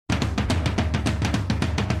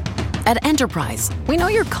At Enterprise, we know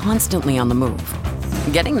you're constantly on the move.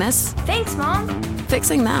 Getting this? Thanks, Mom.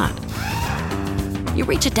 Fixing that. You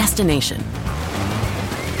reach a destination.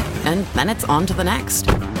 And then it's on to the next.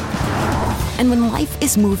 And when life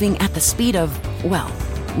is moving at the speed of, well,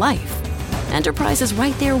 life, Enterprise is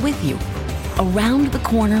right there with you. Around the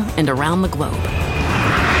corner and around the globe.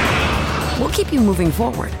 We'll keep you moving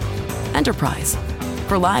forward. Enterprise.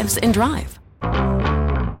 For lives in drive.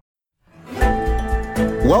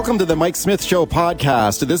 Welcome to the Mike Smith Show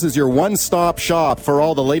podcast. This is your one-stop shop for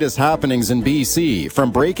all the latest happenings in BC. From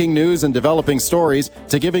breaking news and developing stories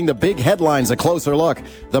to giving the big headlines a closer look,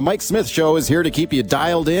 the Mike Smith Show is here to keep you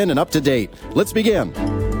dialed in and up to date. Let's begin.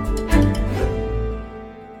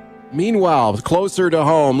 Meanwhile, closer to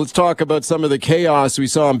home, let's talk about some of the chaos we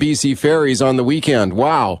saw on BC Ferries on the weekend.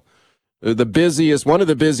 Wow. One of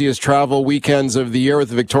the busiest travel weekends of the year with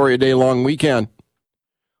the Victoria Day long weekend.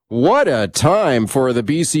 What a time for the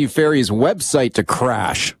BC Ferries website to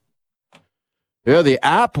crash. Yeah, the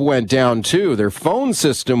app went down too. Their phone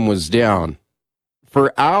system was down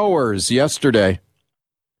for hours yesterday.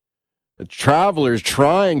 The travelers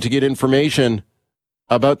trying to get information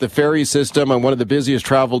about the ferry system on one of the busiest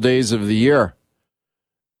travel days of the year.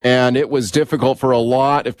 And it was difficult for a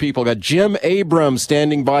lot of people. Got Jim Abrams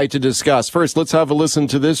standing by to discuss. First, let's have a listen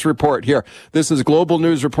to this report here. This is Global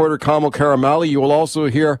News reporter Kamal Karamali. You will also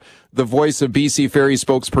hear the voice of BC Ferry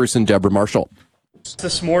spokesperson Deborah Marshall.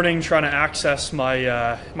 This morning, trying to access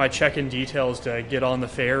my check-in details to get on the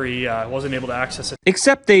ferry, wasn't able to access it.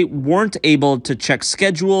 Except they weren't able to check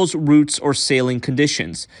schedules, routes, or sailing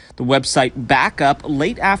conditions. The website back up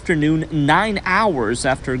late afternoon, 9 hours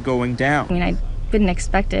after going down. I mean, I didn't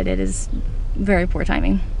expect it. It is very poor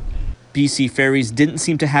timing. BC Ferries didn't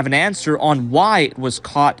seem to have an answer on why it was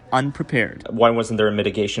caught unprepared. Why wasn't there a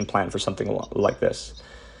mitigation plan for something like this?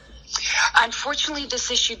 Unfortunately, this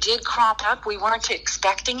issue did crop up. We weren't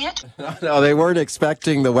expecting it. No, they weren't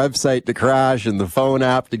expecting the website to crash and the phone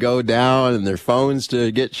app to go down and their phones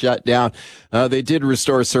to get shut down. They did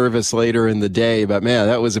restore service later in the day, but man,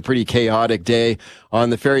 that was a pretty chaotic day on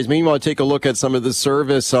the ferries. Meanwhile, take a look at some of the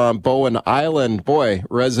service on Bowen Island. Boy,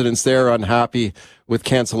 residents there unhappy with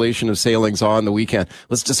cancellation of sailings on the weekend.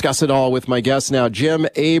 Let's discuss it all with my guest now, Jim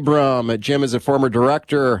Abram. Jim is a former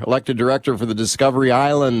elected director for the Discovery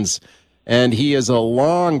Islands, and he is a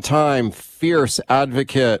long-time fierce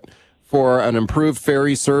advocate for an improved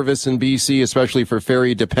ferry service in BC, especially for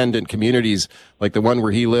ferry-dependent communities like the one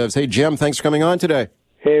where he lives. Hey, Jim, thanks for coming on today.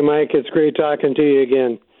 Hey, Mike, it's great talking to you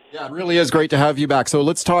again. Yeah, it really is great to have you back. So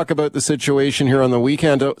let's talk about the situation here on the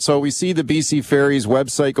weekend. So we see the BC Ferries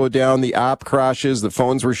website go down, the app crashes, the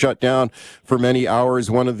phones were shut down for many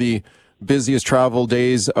hours, one of the busiest travel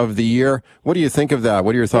days of the year. What do you think of that?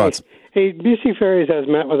 What are your thoughts? Hey, BC Ferries has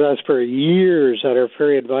met with us for years at our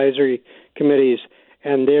ferry advisory committees,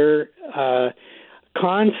 and they're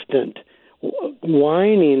constant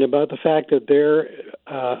whining about the fact that their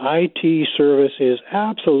IT service is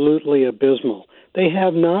absolutely abysmal. They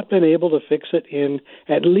have not been able to fix it in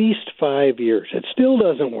at least 5 years. It still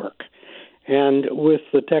doesn't work. And with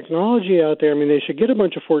the technology out there, I mean, they should get a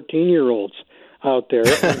bunch of 14-year-olds out there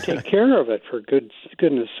and take care of it, for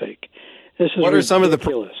goodness sake. This is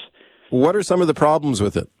ridiculous. What are some of the problems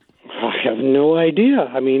with it? I have no idea.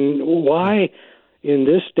 I mean, why in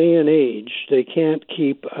this day and age they can't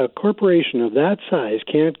keep, a corporation of that size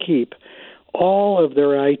can't keep all of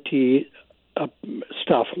their IT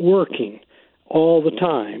stuff working all the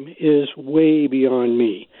time is way beyond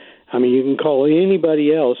me. I mean, you can call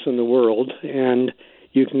anybody else in the world and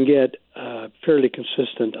you can get fairly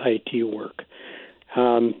consistent IT work.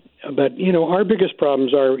 But, our biggest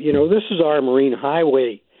problems are, this is our marine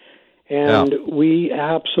highway, and we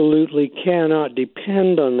absolutely cannot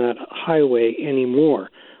depend on that highway anymore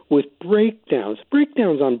with breakdowns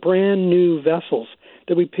on brand new vessels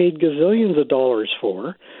that we paid gazillions of dollars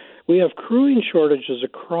for. We have crewing shortages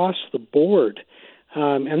across the board,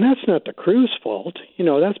 and that's not the crew's fault.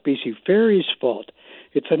 That's BC Ferries' fault.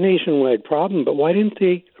 It's a nationwide problem, but why didn't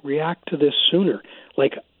they react to this sooner?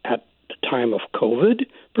 Like at the time of COVID,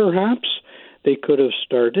 perhaps? They could have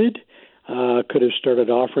started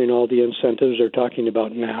offering all the incentives they're talking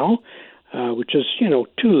about now, which is,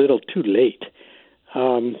 too little, too late.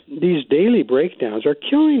 These daily breakdowns are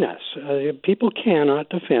killing us. People cannot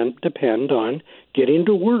depend on getting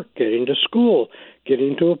to work, getting to school,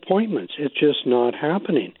 getting to appointments. It's just not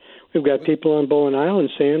happening. We've got people on Bowen Island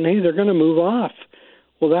saying, hey, they're going to move off.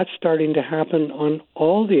 Well, that's starting to happen on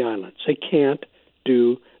all the islands. They can't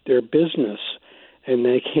do their business, and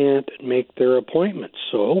they can't make their appointments.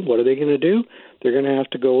 So what are they going to do? They're going to have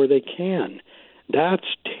to go where they can. That's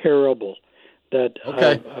terrible.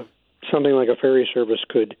 something like a ferry service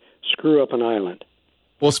could screw up an island.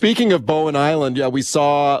 Well, speaking of Bowen Island, yeah, we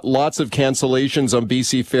saw lots of cancellations on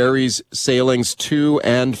BC Ferries sailings to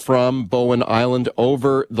and from Bowen Island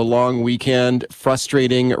over the long weekend,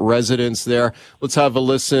 frustrating residents there. Let's have a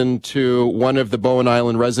listen to one of the Bowen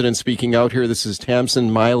Island residents speaking out here. This is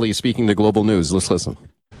Tamsin Miley speaking to Global News. Let's listen.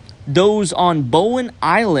 Those on Bowen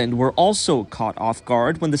Island were also caught off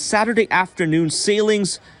guard when the Saturday afternoon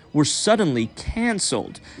sailings were suddenly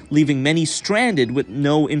canceled, leaving many stranded with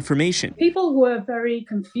no information. People were very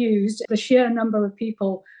confused. The sheer number of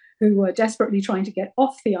people who were desperately trying to get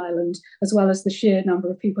off the island, as well as the sheer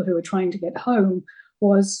number of people who were trying to get home,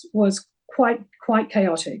 was quite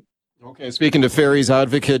chaotic. Okay, speaking to Ferries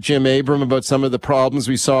advocate Jim Abram about some of the problems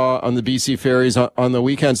we saw on the BC Ferries on the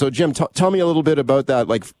weekend. So, Jim, tell me a little bit about that,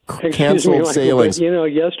 like canceled sailings.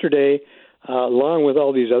 Yesterday, along with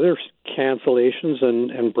all these other cancellations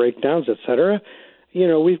and breakdowns, et cetera,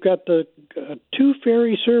 we've got the two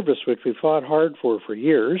ferry service, which we fought hard for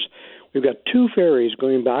years. We've got two ferries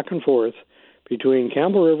going back and forth between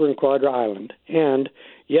Campbell River and Quadra Island. And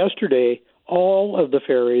yesterday, all of the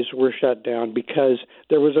ferries were shut down because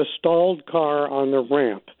there was a stalled car on the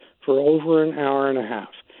ramp for over an hour and a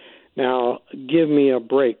half. Now, give me a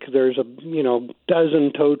break. There's a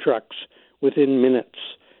dozen tow trucks within minutes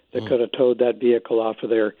that could have towed that vehicle off of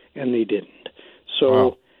there, and they didn't.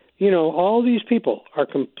 So, all these people are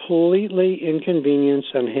completely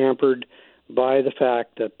inconvenienced and hampered by the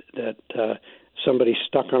fact that somebody's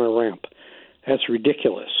stuck on a ramp. That's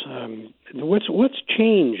ridiculous. What's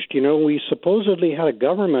changed? We supposedly had a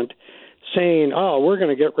government saying, we're going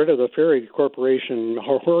to get rid of the Ferry Corporation,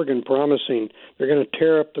 Horgan promising they're going to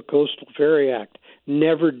tear up the Coastal Ferry Act.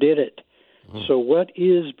 Never did it. So what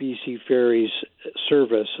is BC Ferries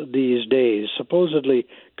service these days? Supposedly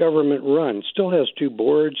government run, still has two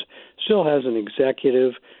boards, still has an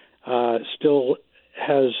executive, still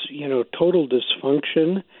has, total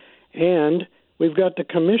dysfunction, and we've got the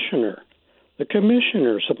commissioner,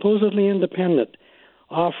 supposedly independent,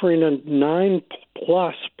 offering a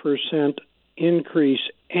 9+%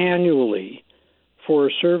 increase annually for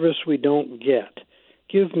a service we don't get.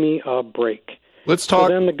 Give me a break. Let's talk.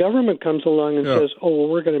 So then the government comes along and says,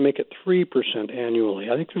 we're going to make it 3% annually.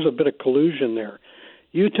 I think there's a bit of collusion there.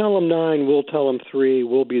 You tell them 9, we'll tell them 3,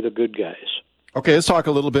 we'll be the good guys. Okay, let's talk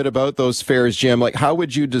a little bit about those fares, Jim. Like, how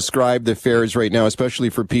would you describe the fares right now, especially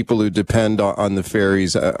for people who depend on the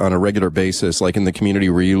ferries on a regular basis, like in the community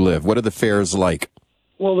where you live? What are the fares like?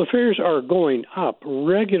 Well, the fares are going up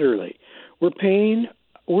regularly. We're paying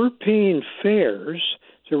fares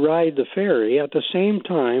to ride the ferry at the same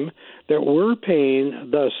time that we're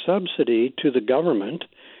paying the subsidy to the government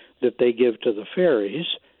that they give to the ferries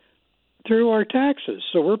through our taxes.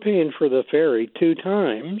 So we're paying for the ferry 2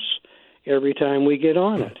 times every time we get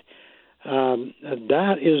on it.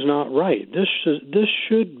 That is not right. This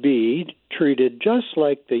should be treated just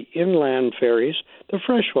like the inland ferries, the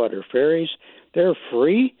freshwater ferries. They're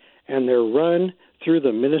free and they're run through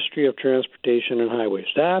the Ministry of Transportation and Highways.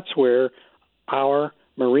 That's where our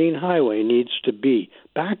Marine Highway needs to be,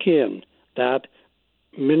 back in that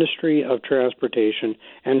Ministry of Transportation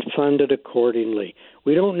and funded accordingly.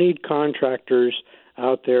 We don't need contractors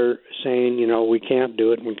out there saying, we can't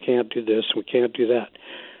do it, we can't do this, we can't do that.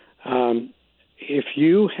 If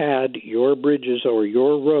you had your bridges or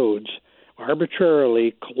your roads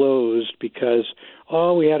arbitrarily closed because,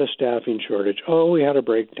 we had a staffing shortage, we had a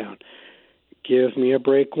breakdown, give me a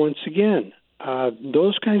break once again.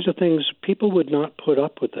 Those kinds of things, people would not put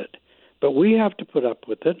up with it. But we have to put up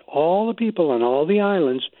with it. All the people on all the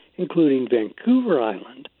islands, including Vancouver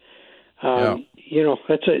Island,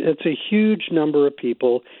 it's a huge number of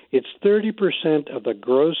people. It's 30% of the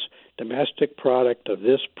gross domestic product of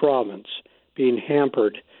this province being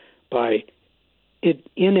hampered by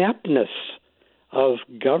ineptness of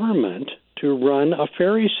government to run a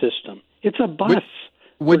ferry system. It's a bus.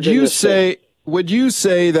 Would you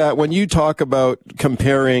say that when you talk about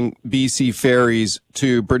comparing BC Ferries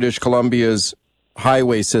to British Columbia's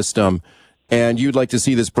highway system, and you'd like to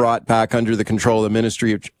see this brought back under the control of the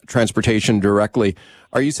Ministry of Transportation directly,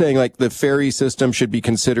 are you saying like the ferry system should be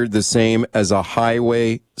considered the same as a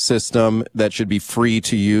highway system that should be free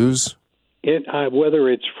to use? Whether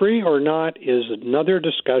it's free or not is another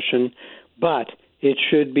discussion, but it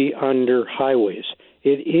should be under highways.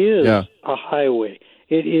 It is a highway.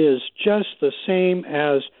 It is just the same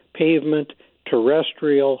as pavement,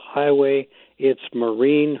 terrestrial highway. It's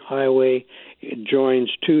marine highway. It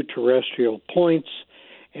joins 2 terrestrial points,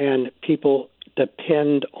 and people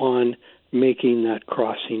depend on making that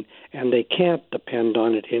crossing, and they can't depend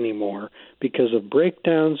on it anymore because of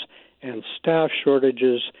breakdowns and staff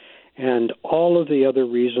shortages and all of the other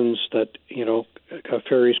reasons that,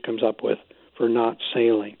 Ferries comes up with for not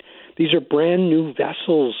sailing. These are brand new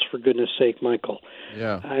vessels, for goodness sake, Michael.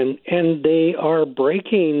 Yeah. And they are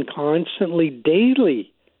breaking constantly,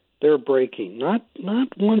 daily. They're breaking, not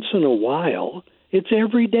once in a while. It's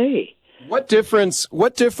every day. What difference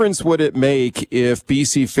would it make if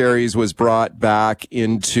BC Ferries was brought back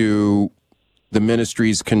into the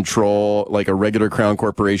ministry's control, like a regular Crown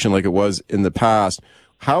corporation, like it was in the past?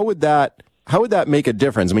 How would that make a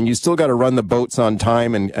difference? I mean, you still got to run the boats on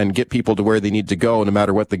time and get people to where they need to go, no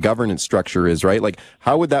matter what the governance structure is, right? Like,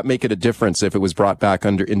 how would that make it a difference if it was brought back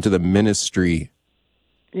into the ministry?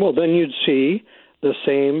 Well, then you'd see the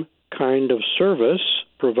same kind of service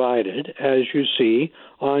provided as you see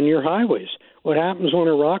on your highways. What happens when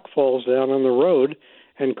a rock falls down on the road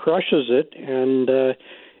and crushes it, and the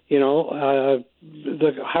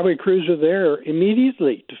highway crews are there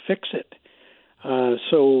immediately to fix it.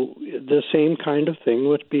 So the same kind of thing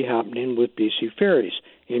would be happening with BC Ferries.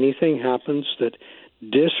 Anything happens that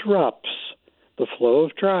disrupts the flow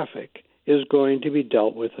of traffic is going to be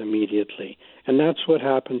dealt with immediately. And that's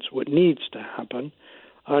what needs to happen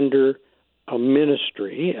under a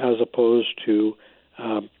ministry as opposed to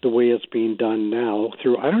the way it's being done now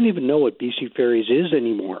through, I don't even know what BC Ferries is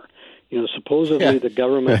anymore. Supposedly the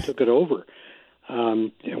government took it over.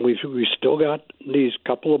 And we've still got these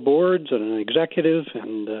couple of boards and an executive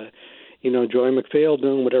and, Joy McPhail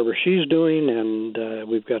doing whatever she's doing. And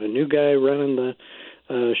we've got a new guy running the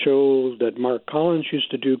show that Mark Collins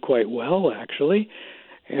used to do quite well, actually.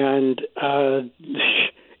 And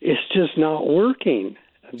it's just not working.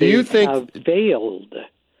 They have failed.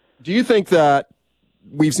 Do you think that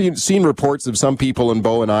we've seen reports of some people in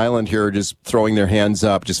Bowen Island here just throwing their hands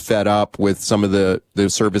up, just fed up with some of the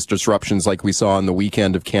service disruptions like we saw on the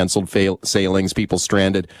weekend of canceled sailings, people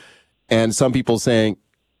stranded, and some people saying,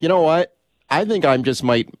 you know what, I think I just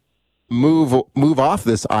might move off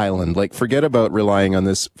this island, like forget about relying on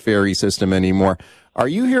this ferry system anymore. Are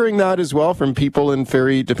you hearing that as well from people in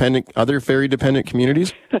other ferry-dependent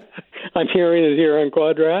communities? I'm hearing it here on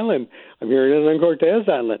Quadra Island. I'm hearing it on Cortez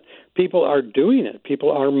Island. People are doing it.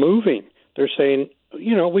 People are moving. They're saying,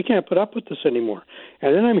 we can't put up with this anymore.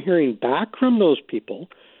 And then I'm hearing back from those people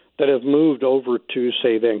that have moved over to,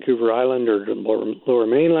 say, Vancouver Island or the Lower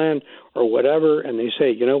Mainland or whatever, and they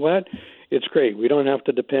say, you know what? It's great. We don't have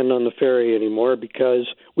to depend on the ferry anymore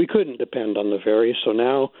because we couldn't depend on the ferry. So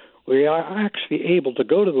now we are actually able to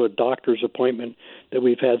go to a doctor's appointment that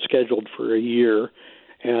we've had scheduled for a year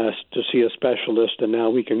to see a specialist, and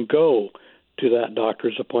now we can go to that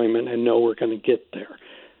doctor's appointment and know we're going to get there.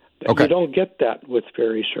 Okay. You don't get that with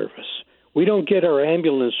ferry service. We don't get our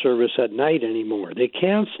ambulance service at night anymore. They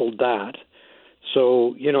canceled that.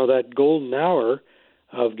 So, that golden hour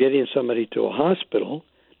of getting somebody to a hospital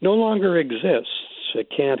no longer exists.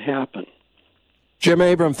 It can't happen. Jim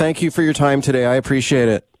Abram, thank you for your time today. I appreciate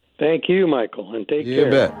it. Thank you, Michael, and take care.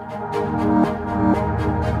 You bet.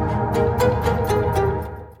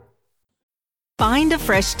 Find a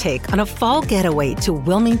fresh take on a fall getaway to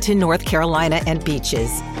Wilmington, North Carolina and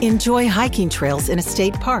beaches. Enjoy hiking trails in a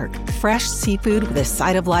state park, fresh seafood with a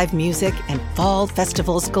side of live music, and fall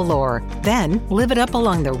festivals galore. Then live it up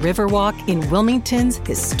along the Riverwalk in Wilmington's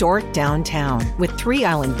historic downtown. With 3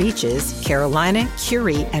 island beaches, Carolina,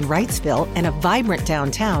 Curie, and Wrightsville, and a vibrant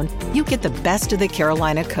downtown, you get the best of the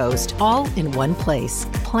Carolina coast all in one place.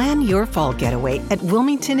 Plan your fall getaway at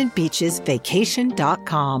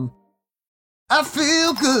WilmingtonandBeachesVacation.com. I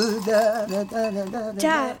feel good.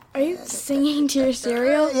 Dad, are you singing to your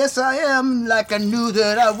stereo? Yes, I am, like I knew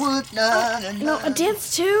that I would. No, a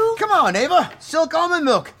dance too? Come on, Ava. Silk almond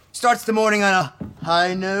milk starts the morning on a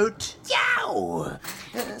high note. Yow!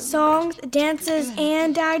 Songs, dances,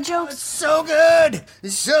 and dad jokes. So good.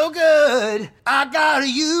 So good. I got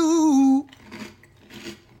you.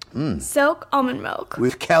 Silk almond milk.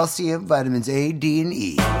 With calcium, vitamins A, D, and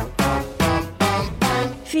E.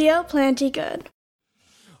 Feel plenty good.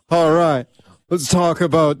 All right. Let's talk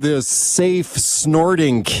about this safe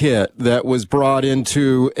snorting kit that was brought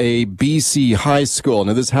into a BC high school.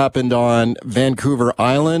 Now, this happened on Vancouver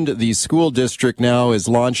Island. The school district now has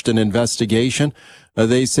launched an investigation.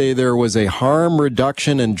 They say there was a harm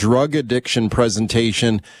reduction and drug addiction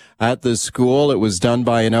presentation at the school. It was done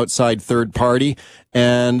by an outside third party,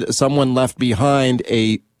 and someone left behind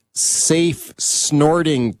a safe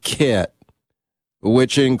snorting kit,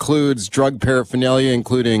 which includes drug paraphernalia,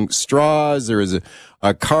 including straws. There is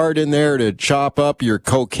a card in there to chop up your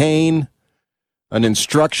cocaine, an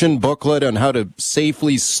instruction booklet on how to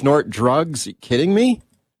safely snort drugs. Are you kidding me?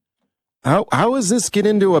 How does this get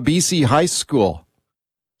into a BC high school?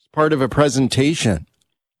 It's part of a presentation.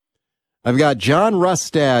 I've got John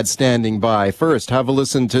Rustad standing by. First, have a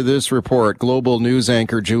listen to this report. Global News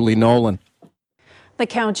anchor Julie Nolan. The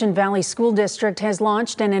Cowichan Valley School District has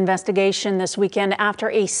launched an investigation this weekend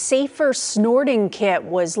after a safer snorting kit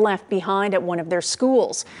was left behind at one of their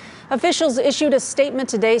schools. Officials issued a statement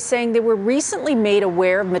today saying they were recently made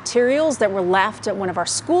aware of materials that were left at one of our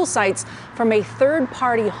school sites from a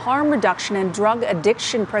third-party harm reduction and drug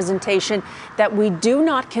addiction presentation that we do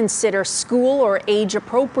not consider school or age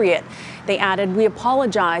appropriate. They added, "We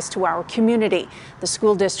apologize to our community." The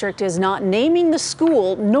school district is not naming the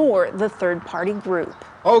school nor the third-party group.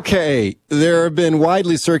 Okay, there have been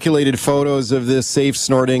widely circulated photos of this safe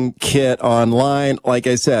snorting kit online. Like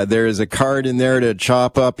I said, there is a card in there to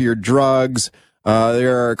chop up your drugs.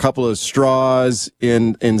 There are a couple of straws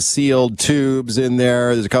in sealed tubes in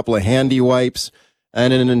there. There's a couple of handy wipes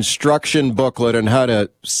and an instruction booklet on how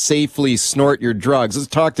to safely snort your drugs. Let's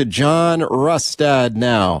talk to John Rustad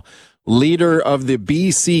now, leader of the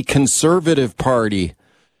BC Conservative Party,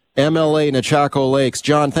 MLA Nechako Lakes.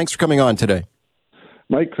 John, thanks for coming on today.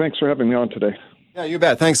 Mike, thanks for having me on today. Yeah, you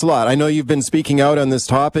bet. Thanks a lot. I know you've been speaking out on this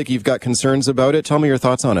topic. You've got concerns about it. Tell me your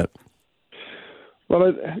thoughts on it.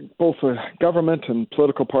 Well, both the government and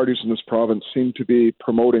political parties in this province seem to be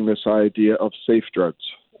promoting this idea of safe drugs.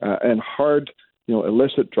 And hard,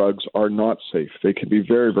 illicit drugs are not safe. They can be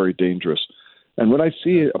very, very dangerous. And when I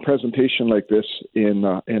see a presentation like this in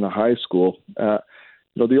a high school,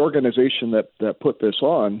 the organization that put this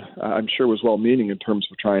on, I'm sure was well-meaning in terms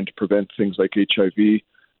of trying to prevent things like HIV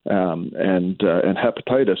and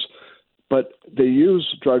hepatitis, but they use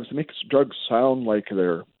drugs. It makes drugs sound like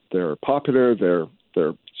they're popular. They're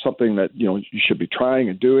something that you should be trying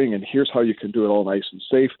and doing. And here's how you can do it all nice and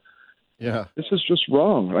safe. Yeah, this is just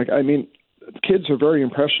wrong. Kids are very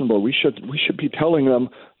impressionable. We should be telling them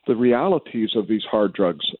the realities of these hard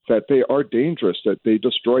drugs, that they are dangerous, that they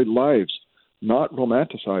destroy lives, not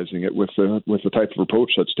romanticizing it with the type of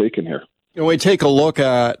approach that's taken here. When we take a look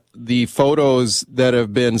at the photos that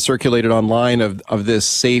have been circulated online of this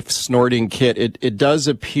safe snorting kit, it does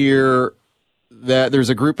appear that there's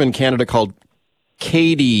a group in Canada called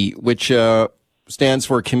CAIDI, which stands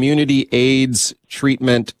for Community AIDS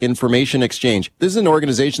Treatment Information Exchange. This is an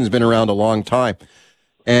organization that's been around a long time,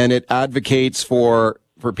 and it advocates for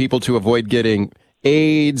people to avoid getting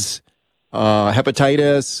AIDS,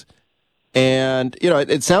 hepatitis. And,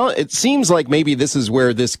 it seems like maybe this is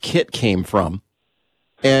where this kit came from.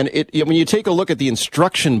 And when you take a look at the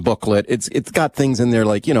instruction booklet, it's got things in there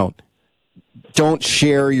like, don't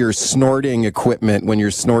share your snorting equipment when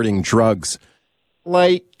you're snorting drugs.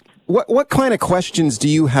 Like, what kind of questions do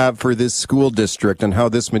you have for this school district and how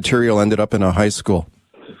this material ended up in a high school?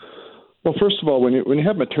 Well, first of all, when you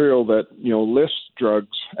have material that, lists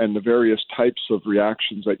drugs and the various types of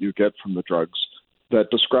reactions that you get from the drugs, that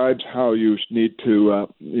describes how you need to,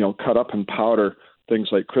 cut up and powder things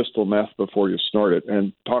like crystal meth before you snort it,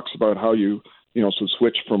 and talks about how you,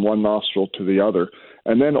 switch from one nostril to the other.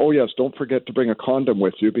 And then, oh yes, don't forget to bring a condom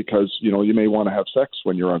with you because, you may want to have sex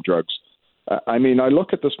when you're on drugs. I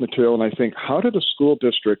look at this material and I think, how did a school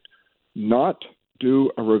district not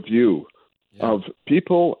do a review of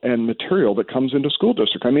people and material that comes into school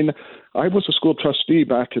district? I was a school trustee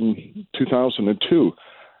back in 2002.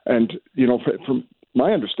 And, from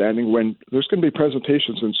my understanding, when there's going to be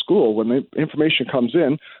presentations in school, when the information comes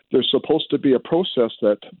in, there's supposed to be a process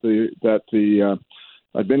that the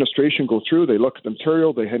administration go through. They look at the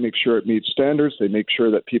material, they make sure it meets standards, they make sure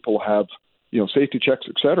that people have, safety checks,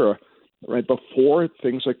 et cetera, right, before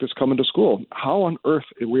things like this come into school. How on earth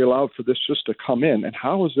are we allowed for this just to come in? And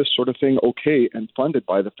how is this sort of thing okay and funded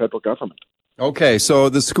by the federal government? Okay, so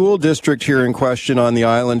the school district here in question on the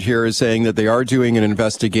island here is saying that they are doing an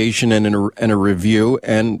investigation and a review,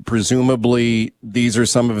 and presumably these are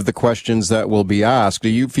some of the questions that will be asked. Do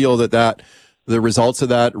you feel that the results of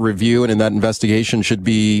that review and in that investigation should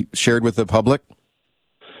be shared with the public?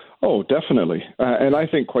 Oh, definitely. And I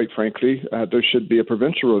think, quite frankly, there should be a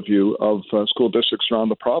provincial review of school districts around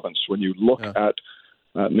the province. When you look at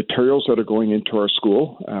materials that are going into our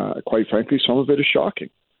school, quite frankly, some of it is shocking.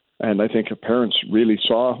 And I think if parents really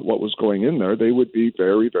saw what was going in there, they would be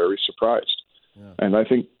very, very surprised. Yeah. And I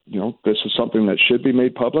think, this is something that should be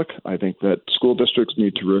made public. I think that school districts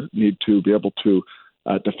need to be able to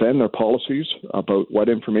defend their policies about what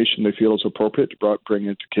information they feel is appropriate to bring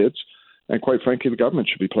into kids. And quite frankly, the government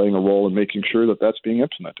should be playing a role in making sure that that's being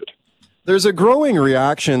implemented. There's a growing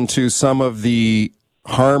reaction to some of the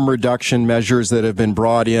harm reduction measures that have been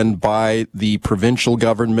brought in by the provincial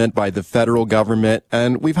government, by the federal government,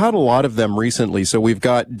 and we've had a lot of them recently. So we've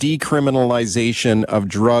got decriminalization of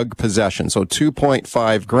drug possession. So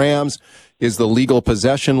 2.5 grams is the legal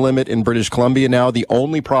possession limit in British Columbia now, the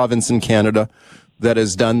only province in Canada that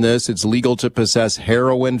has done this. It's legal to possess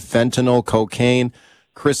heroin, fentanyl, cocaine,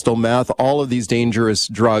 crystal meth, all of these dangerous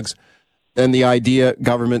drugs. And the idea,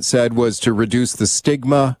 government said, was to reduce the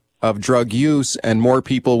stigma of drug use and more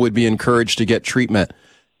people would be encouraged to get treatment.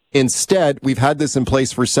 Instead, we've had this in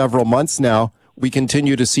place for several months now. We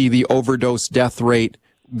continue to see the overdose death rate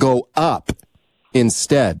go up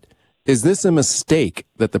instead. Is this a mistake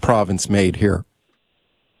that the province made here?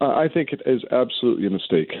 I think it is absolutely a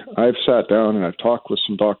mistake. I've sat down and I've talked with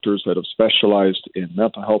some doctors that have specialized in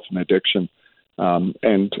mental health and addiction.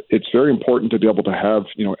 And it's very important to be able to have,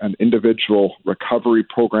 an individual recovery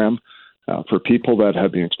program for people that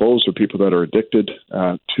have been exposed or people that are addicted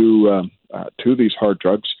to these hard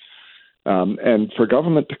drugs. And for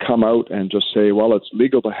government to come out and just say, well, it's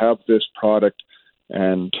legal to have this product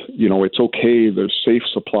and, it's okay, there's safe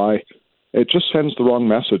supply, it just sends the wrong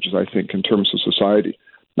messages, I think, in terms of society.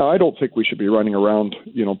 Now, I don't think we should be running around,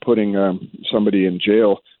 putting somebody in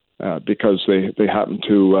jail because they happen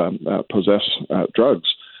to possess drugs.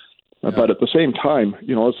 But at the same time,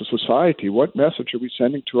 as a society, what message are we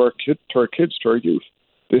sending to our kids, to our youth?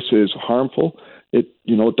 This is harmful. It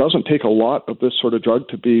doesn't take a lot of this sort of drug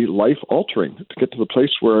to be life-altering, to get to the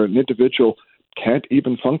place where an individual can't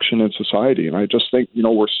even function in society. And I just think,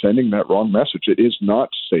 we're sending that wrong message. It is not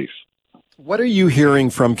safe. What are you hearing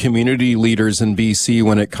from community leaders in BC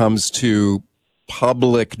when it comes to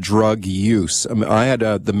public drug use? I had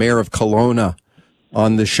the mayor of Kelowna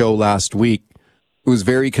on the show last week who was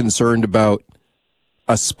very concerned about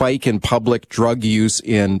a spike in public drug use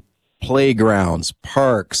in playgrounds,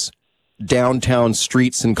 parks, downtown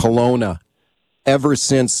streets in Kelowna ever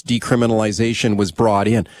since decriminalization was brought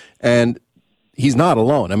in. And he's not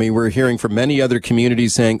alone. I mean, we're hearing from many other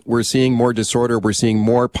communities saying we're seeing more disorder, we're seeing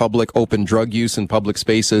more public open drug use in public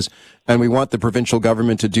spaces, and we want the provincial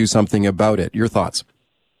government to do something about it. Your thoughts?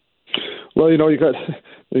 Well, you got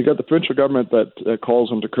the provincial government that calls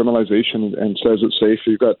them decriminalization and says it's safe.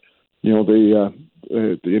 You've got, the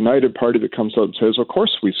United Party that comes out and says, of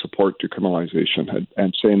course we support decriminalization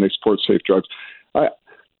and saying they support safe drugs. I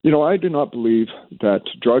do not believe that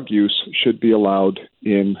drug use should be allowed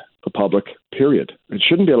in the public, period. It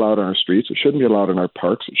shouldn't be allowed on our streets. It shouldn't be allowed in our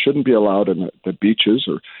parks. It shouldn't be allowed in the beaches,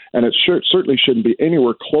 and it certainly shouldn't be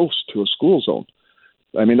anywhere close to a school zone.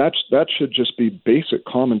 I mean, that should just be basic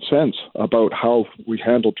common sense about how we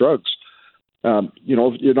handle drugs.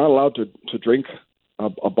 You're not allowed to drink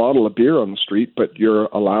a bottle of beer on the street, but you're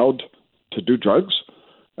allowed to do drugs.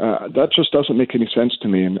 That just doesn't make any sense to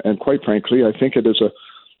me. And quite frankly, I think it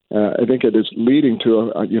is leading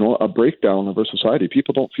to a breakdown of our society.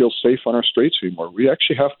 People don't feel safe on our streets anymore. We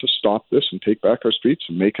actually have to stop this and take back our streets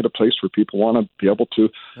and make it a place where people want to be able to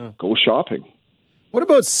go shopping. What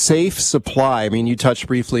about safe supply? I mean, you touched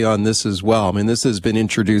briefly on this as well. I mean, this has been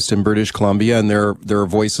introduced in British Columbia, and there are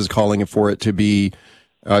voices calling for it to be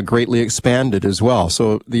greatly expanded as well.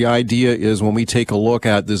 So the idea is when we take a look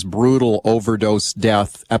at this brutal overdose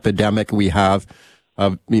death epidemic we have,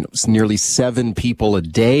 nearly 7 people a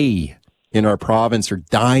day in our province are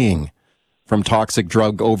dying from toxic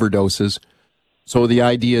drug overdoses. So the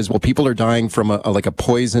idea is, well, people are dying from a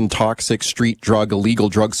poison, toxic street drug, illegal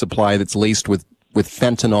drug supply that's laced with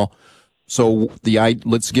fentanyl. So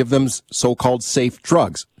let's give them so-called safe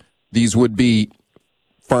drugs. These would be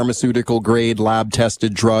pharmaceutical grade, lab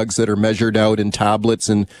tested drugs that are measured out in tablets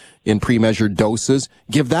and in pre-measured doses.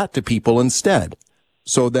 Give that to people instead.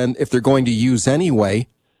 So then if they're going to use anyway,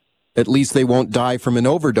 at least they won't die from an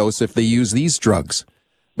overdose if they use these drugs.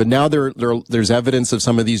 But now there's evidence of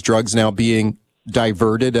some of these drugs now being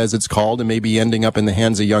diverted, as it's called, and maybe ending up in the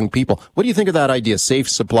hands of young people. What do you think of that idea, safe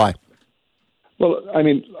supply? Well, I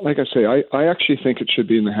mean, like I say, I actually think it should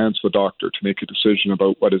be in the hands of a doctor to make a decision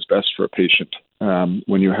about what is best for a patient.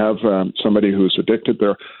 When you have somebody who's addicted,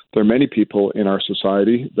 there are many people in our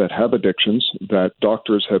society that have addictions that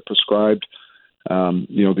doctors have prescribed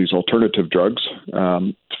these alternative drugs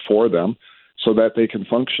for them so that they can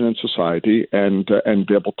function in society and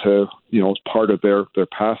be able to, as part of their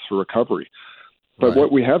path for recovery. But right.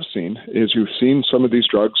 What we have seen is you've seen some of these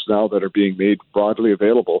drugs now that are being made broadly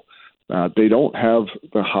available. They don't have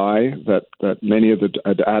the high that many of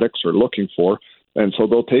the addicts are looking for, and so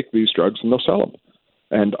they'll take these drugs and they'll sell them.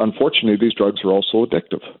 And unfortunately, these drugs are also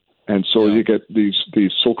addictive. And so you get these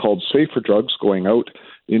so-called safer drugs going out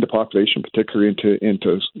into population, particularly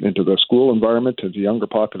into the school environment, into the younger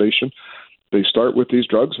population. they start with these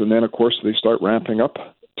drugs, and then of course they start ramping up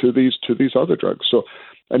to these other drugs. So,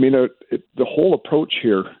 I mean, the whole approach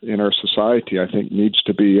here in our society, I think, needs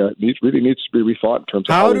to be rethought in terms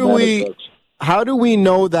of how we manage drugs. How do we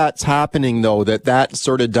know that's happening, though, that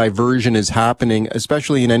sort of diversion is happening,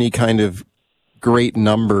 especially in any kind of great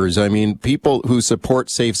numbers? I mean, people who support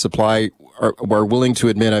safe supply are willing to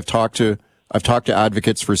admit, I've talked to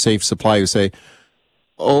advocates for safe supply who say,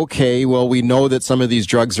 okay, well, we know that some of these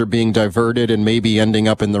drugs are being diverted and maybe ending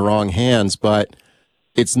up in the wrong hands, but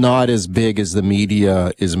it's not as big as the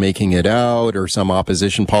media is making it out, or some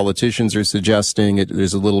opposition politicians are suggesting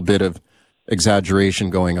there's a little bit of exaggeration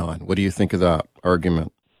going on. What do you think of that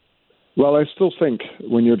argument? Well, I still think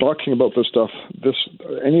when you're talking about this stuff,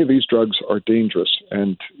 any of these drugs are dangerous,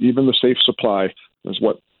 and even the safe supply is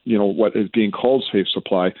what is being called safe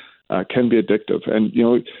supply can be addictive. And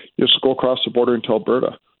you just go across the border into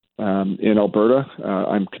Alberta. In Alberta,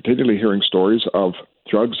 I'm continually hearing stories of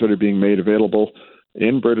drugs that are being made available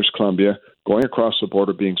in British Columbia, going across the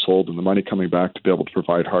border, being sold, and the money coming back to be able to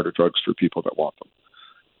provide harder drugs for people that want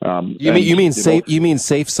them. You mean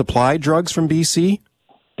safe supply drugs from BC?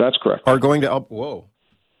 That's correct. Are going to up? Whoa.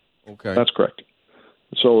 Okay. That's correct.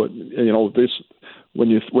 So this when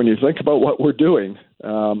you think about what we're doing,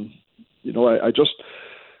 you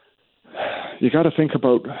got to think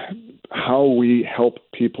about how we help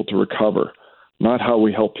people to recover, not how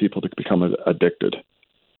we help people to become addicted.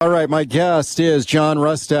 All right, my guest is John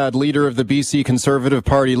Rustad, leader of the BC Conservative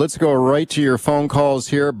Party. Let's go right to your phone calls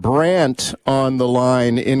here. Brant on the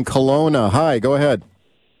line in Kelowna. Hi, go ahead.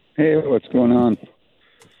 Hey, what's going on?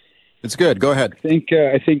 It's good. Go ahead.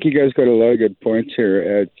 I think you guys got a lot of good points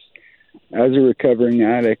here. As a recovering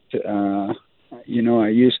addict, I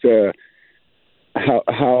used to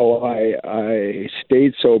how I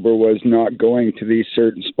stayed sober was not going to these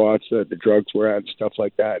certain spots that the drugs were at and stuff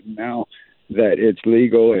like that. And now that it's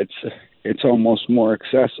legal, it's almost more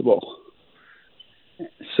accessible.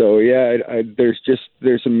 So yeah,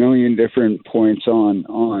 there's a million different points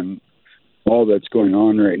on all that's going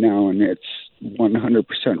on right now, and it's 100%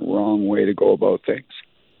 wrong way to go about things.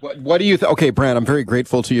 What do you okay, Brant, I'm very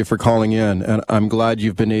grateful to you for calling in, and I'm glad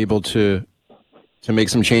you've been able to make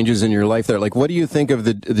some changes in your life there. Like, what do you think of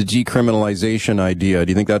the decriminalization idea?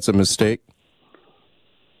 Do you think that's a mistake?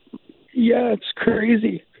 Yeah, it's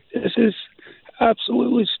crazy. This is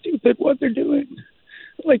absolutely stupid what they're doing.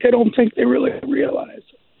 Like, I don't think they really realize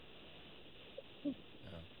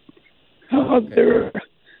how they're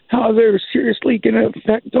seriously going to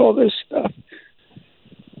affect all this stuff.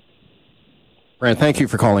 Brant, thank you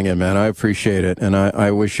for calling in, man. I appreciate it, and I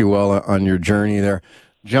wish you well on your journey there.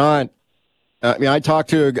 John, I talked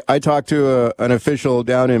to an official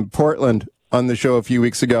down in Portland on the show a few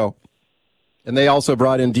weeks ago, and they also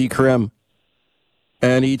brought in decrim.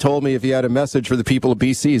 And he told me if he had a message for the people of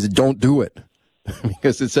BC, he said, don't do it.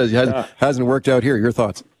 Because it says it hasn't worked out here. Your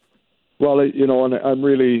thoughts? Well, and I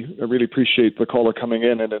really appreciate the caller coming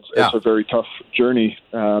in, and it's a very tough journey,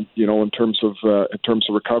 in terms of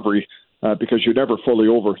recovery, because you're never fully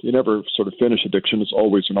over. You never sort of finish addiction. It's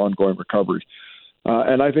always an ongoing recovery.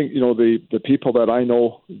 And I think, the people that I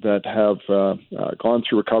know that have gone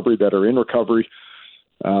through recovery, that are in recovery,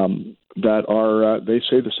 they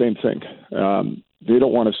say the same thing. They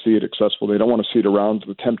don't want to see it accessible. They don't want to see it around.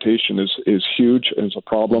 The temptation is huge and it's a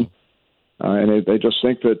problem. And they just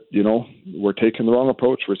think that, we're taking the wrong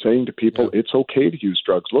approach. We're saying to people, it's okay to use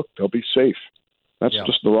drugs. Look, they'll be safe. That's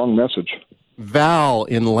just the wrong message. Val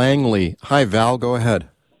in Langley. Hi, Val. Go ahead.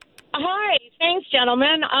 Hi. Thanks,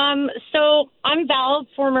 gentlemen. So I'm Val,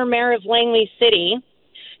 former mayor of Langley City.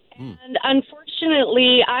 And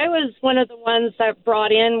unfortunately, I was one of the ones that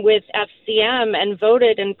brought in with FCM and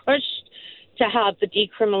voted and pushed to have the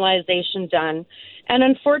decriminalization done. And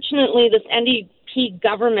unfortunately, this NDP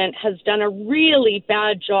government has done a really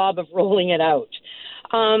bad job of rolling it out.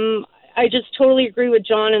 I just totally agree with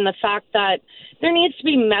John in the fact that there needs to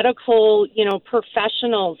be medical,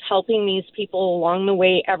 professionals helping these people along the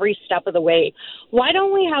way, every step of the way. Why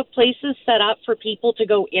don't we have places set up for people to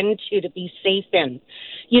go into to be safe in?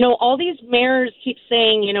 All these mayors keep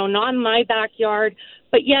saying, not in my backyard,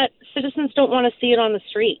 but yet citizens don't want to see it on the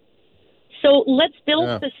street. So let's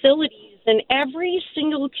build facilities in every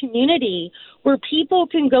single community where people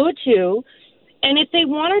can go to, and if they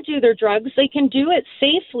want to do their drugs, they can do it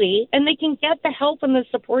safely, and they can get the help and the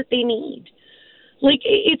support they need. Like,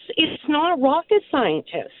 it's not rocket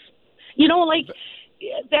scientists.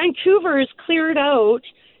 Vancouver has cleared out,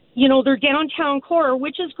 their downtown core,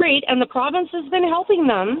 which is great, and the province has been helping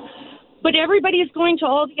them, but everybody's going to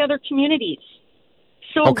all the other communities.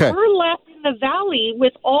 So we're left in the valley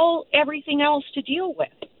with everything else to deal with.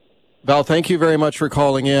 Val, thank you very much for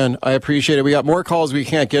calling in. I appreciate it. We got more calls we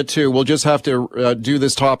can't get to. We'll just have to do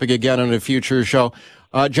this topic again on a future show.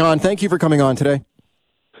 John, thank you for coming on today.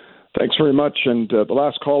 Thanks very much. And the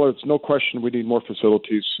last caller, it's no question we need more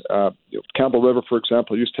facilities. Campbell River, for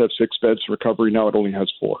example, used to have 6 beds for recovery. Now it only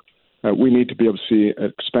has 4. We need to be able to see an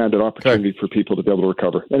expanded opportunity for people to be able to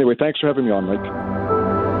recover. Anyway, thanks for having me on, Mike.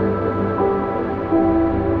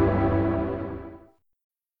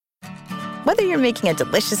 Whether you're making a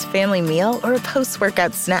delicious family meal or a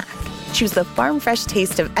post-workout snack, choose the farm fresh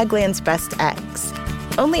taste of Eggland's Best Eggs.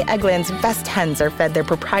 Only Eggland's best hens are fed their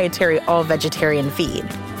proprietary all-vegetarian feed.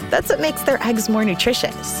 That's what makes their eggs more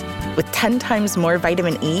nutritious. With 10 times more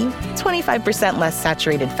vitamin E, 25% less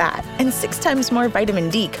saturated fat, and 6 times more vitamin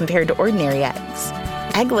D compared to ordinary eggs.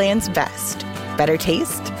 Eggland's Best. Better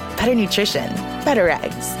taste, better nutrition, better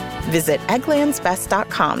eggs. Visit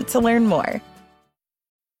egglandsbest.com to learn more.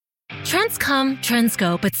 Trends come, trends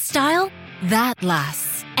go, but style, that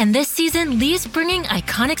lasts. And this season, Lee's bringing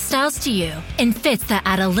iconic styles to you in fits that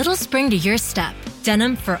add a little spring to your step.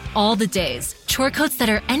 Denim for all the days, chore coats that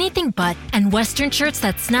are anything but, and Western shirts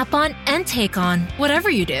that snap on and take on whatever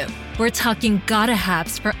you do. We're talking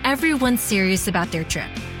gotta-haves for everyone serious about their trip.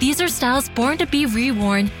 These are styles born to be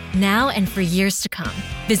reworn now and for years to come.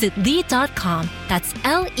 Visit Lee.com, that's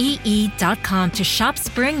Lee.com to shop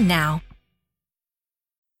spring now.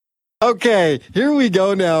 Okay, here we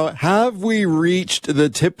go now. Have we reached the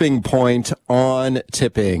tipping point on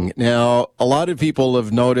tipping? Now, a lot of people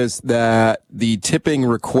have noticed that the tipping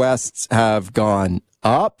requests have gone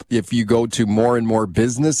up. If you go to more and more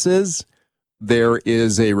businesses, there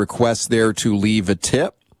is a request there to leave a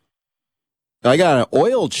tip. I got an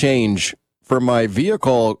oil change for my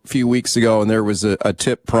vehicle a few weeks ago, and there was a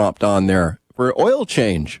tip prompt on there for an oil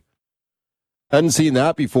change. Hadn't seen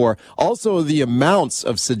that before. Also, the amounts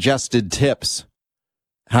of suggested tips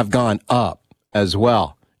have gone up as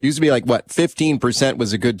well. Used to be like, 15%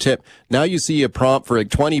 was a good tip. Now you see a prompt for like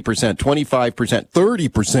 20%, 25%,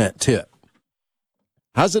 30% tip.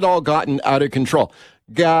 How's it all gotten out of control?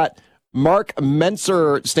 Got Mark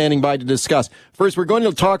Menser standing by to discuss. First, we're going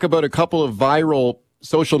to talk about a couple of viral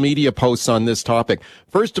social media posts on this topic.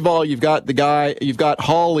 First of all, you've got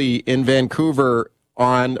Holly in Vancouver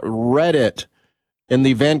on Reddit, in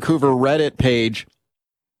the Vancouver Reddit page,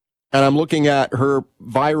 and I'm looking at her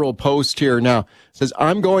viral post here now. It says,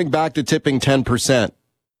 I'm going back to tipping 10%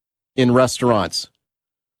 in restaurants.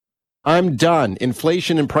 I'm done.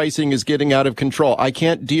 Inflation and pricing is getting out of control. I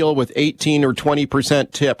can't deal with 18 or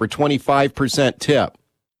 20% tip or 25% tip.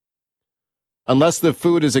 Unless the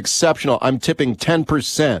food is exceptional, I'm tipping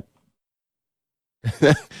 10%.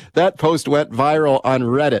 That post went viral on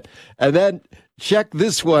Reddit. And then check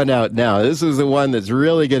this one out now. This is the one that's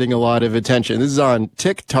really getting a lot of attention. This is on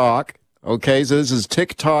TikTok. Okay, so this is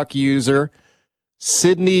TikTok user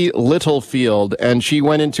Sydney Littlefield, and she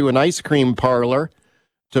went into an ice cream parlor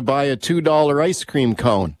to buy a $2 ice cream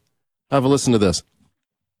cone. Have a listen to this.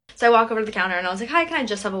 So I walk over to the counter and I was like, hi, can I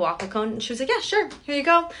just have a waffle cone? And she was like, yeah, sure. Here you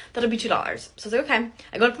go. That'll be $2. So I was like, okay.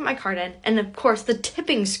 I go to put my card in, and of course the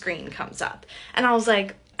tipping screen comes up. And I was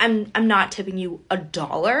like, I'm not tipping you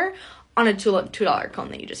 $1 on a $2 cone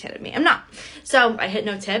that you just handed me. I'm not. So I hit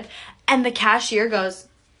no tip, and the cashier goes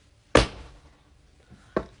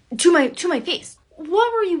to my face.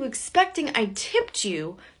 What were you expecting? I tipped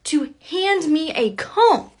you to hand me a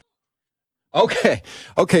cone.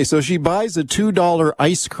 Okay, so she buys a $2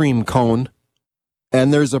 ice cream cone,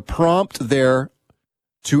 and there's a prompt there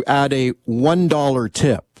to add a $1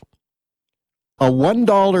 tip. A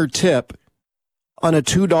 $1 tip on a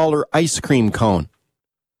 $2 ice cream cone.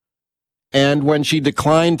 And when she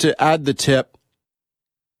declined to add the tip,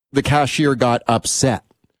 the cashier got upset.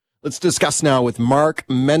 Let's discuss now with Mark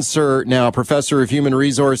Menser, now Professor of Human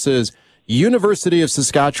Resources, University of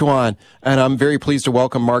Saskatchewan. And I'm very pleased to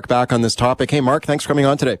welcome Mark back on this topic. Hey, Mark, thanks for coming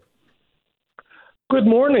on today. Good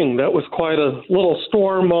morning. That was quite a little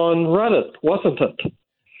storm on Reddit, wasn't it?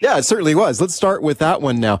 Yeah, it certainly was. Let's start with that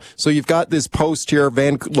one now. So you've got this post here,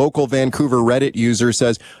 local Vancouver Reddit user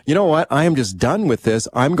says, you know what? I am just done with this.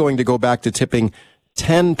 I'm going to go back to tipping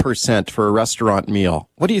 10% for a restaurant meal.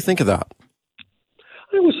 What do you think of that?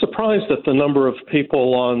 I was surprised at the number of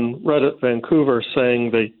people on Reddit Vancouver saying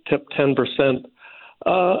they tip 10%.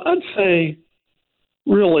 I'd say,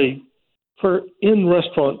 really, for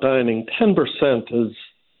in-restaurant dining, 10% is,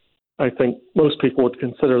 I think most people would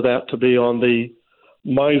consider that to be on the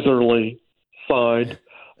miserly side.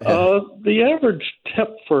 The average tip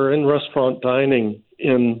for in-restaurant dining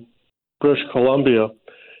in British Columbia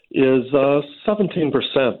is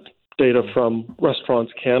 17%, data from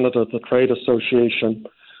Restaurants Canada, the trade association.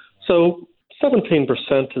 So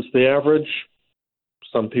 17% is the average.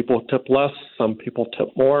 Some people tip less, some people tip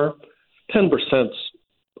more. 10%'s,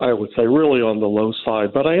 I would say, really on the low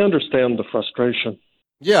side, but I understand the frustration.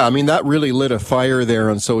 Yeah, I mean, that really lit a fire there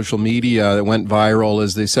on social media that went viral,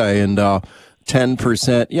 as they say, and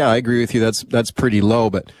 10%. Yeah, I agree with you. That's pretty low,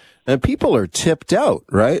 but people are tipped out,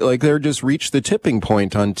 right? Like they're just reached the tipping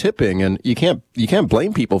point on tipping, and you can't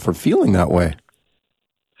blame people for feeling that way.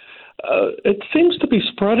 It seems to be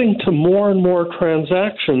spreading to more and more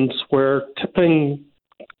transactions where tipping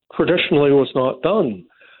traditionally was not done.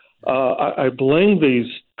 I blame these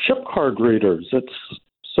chip card readers. It's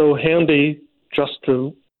so handy just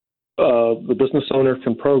to the business owner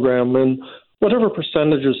can program in whatever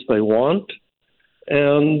percentages they want.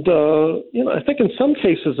 And, I think in some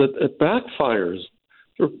cases it backfires.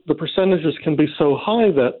 The percentages can be so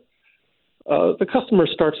high that the customer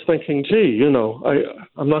starts thinking, gee,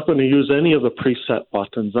 I'm not going to use any of the preset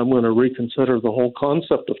buttons. I'm going to reconsider the whole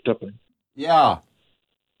concept of tipping. Yeah.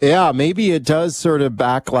 Yeah, maybe it does sort of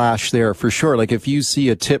backlash there for sure. Like if you see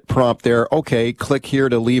a tip prompt there, okay, click here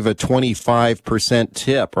to leave a 25%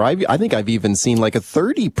 tip. Or I think I've even seen like a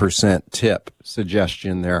 30% tip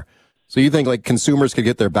suggestion there. So you think like consumers could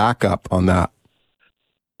get their back up on that?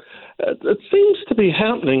 It seems to be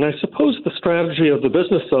happening. I suppose the strategy of the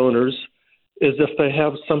business owners is if they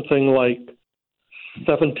have something like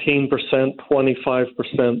 17%, 25%,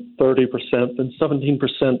 30%, then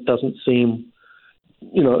 17% doesn't seem,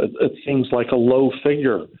 it seems like a low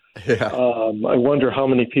figure. Yeah. I wonder how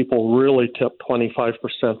many people really tip 25%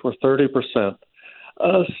 or 30%.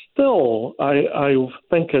 Still, I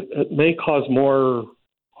think it may cause more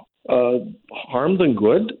harm than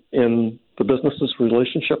good in the business's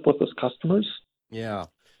relationship with its customers. Yeah.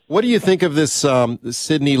 What do you think of this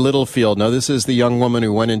Sydney Littlefield? Now, this is the young woman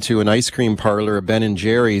who went into an ice cream parlor at Ben &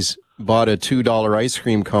 Jerry's, bought a $2 ice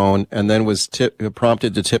cream cone, and then was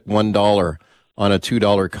prompted to tip $1 on a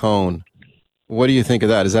 $2 cone. What do you think of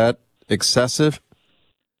that? Is that excessive?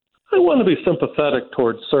 I want to be sympathetic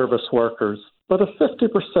towards service workers, but a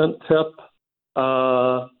 50% tip,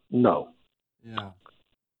 no. Yeah.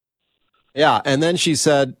 Yeah, and then she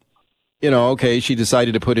said, okay, she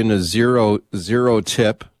decided to put in a zero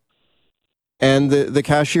tip, and the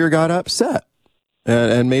cashier got upset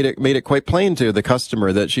and made it quite plain to the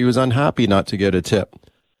customer that she was unhappy not to get a tip.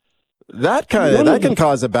 That can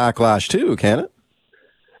cause a backlash too, can it?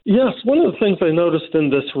 Yes, one of the things I noticed in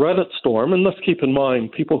this Reddit storm, and let's keep in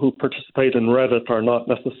mind, people who participate in Reddit are not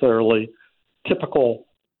necessarily typical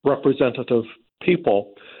representative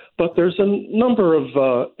people, but there's a number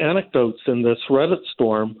of anecdotes in this Reddit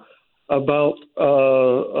storm about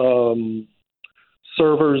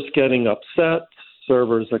servers getting upset,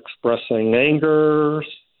 servers expressing anger.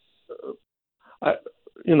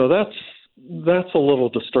 That's a little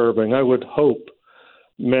disturbing. I would hope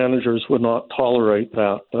managers would not tolerate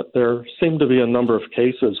that, but there seem to be a number of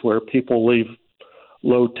cases where people leave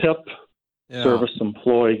low tip, service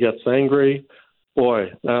employee gets angry.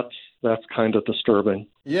 Boy, that's kind of disturbing.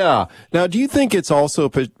 Yeah. Now, do you think it's also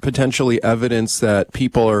potentially evidence that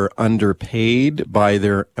people are underpaid by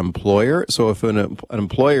their employer? So if an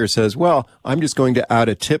employer says, well, I'm just going to add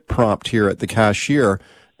a tip prompt here at the cashier,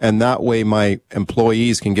 and that way my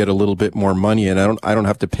employees can get a little bit more money and I don't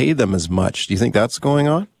have to pay them as much. Do you think that's going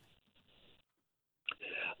on?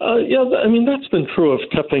 Yeah, I mean, that's been true of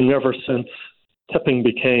tipping ever since tipping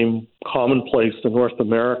became commonplace in North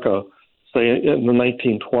America, say in the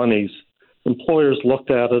 1920s. Employers looked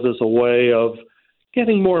at it as a way of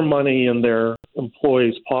getting more money in their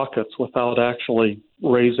employees' pockets without actually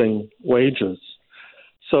raising wages.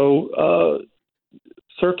 So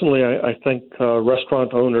certainly I think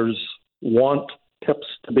restaurant owners want tips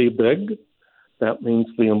to be big. That means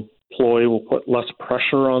the employee will put less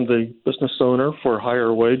pressure on the business owner for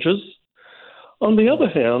higher wages. On the other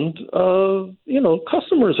hand,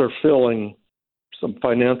 customers are feeling some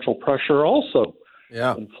financial pressure also.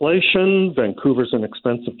 Yeah. Inflation, Vancouver's an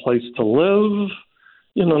expensive place to live.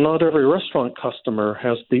 Not every restaurant customer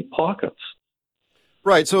has deep pockets.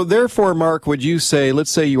 Right. So therefore, Mark, would you say, let's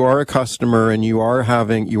say you are a customer and you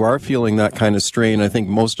are feeling that kind of strain, I think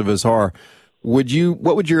most of us are.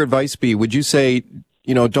 What would your advice be? Would you say,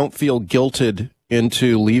 don't feel guilted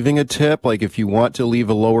into leaving a tip? Like if you want to leave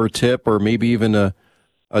a lower tip or maybe even a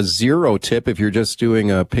zero tip, if you're just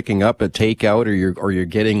doing picking up a takeout or you're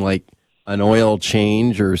getting like an oil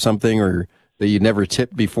change or something or that you never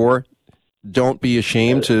tipped before, don't be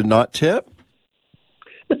ashamed to not tip?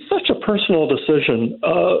 It's such a personal decision.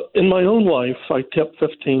 In my own life, I tip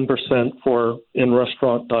 15% for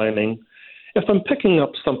in-restaurant dining. If I'm picking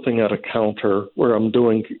up something at a counter where I'm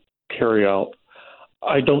doing carry-out,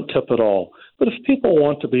 I don't tip at all. But if people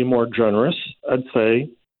want to be more generous, I'd say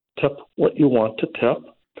tip what you want to tip.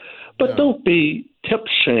 But don't be tip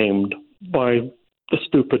shamed by the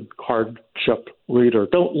stupid card chip reader.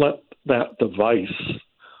 Don't let that device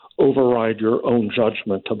override your own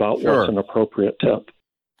judgment about what's an appropriate tip.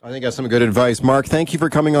 I think that's some good advice. Mark, thank you for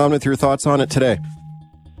coming on with your thoughts on it today.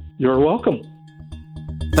 You're welcome.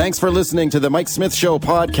 Thanks for listening to the Mike Smith Show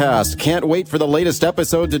podcast. Can't wait for the latest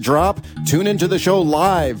episode to drop? Tune into the show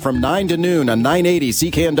live from 9 to noon on 980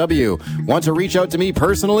 CKNW. Want to reach out to me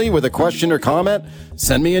personally with a question or comment?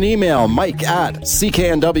 Send me an email,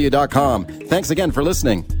 mike@cknw.com. Thanks again for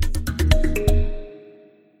listening.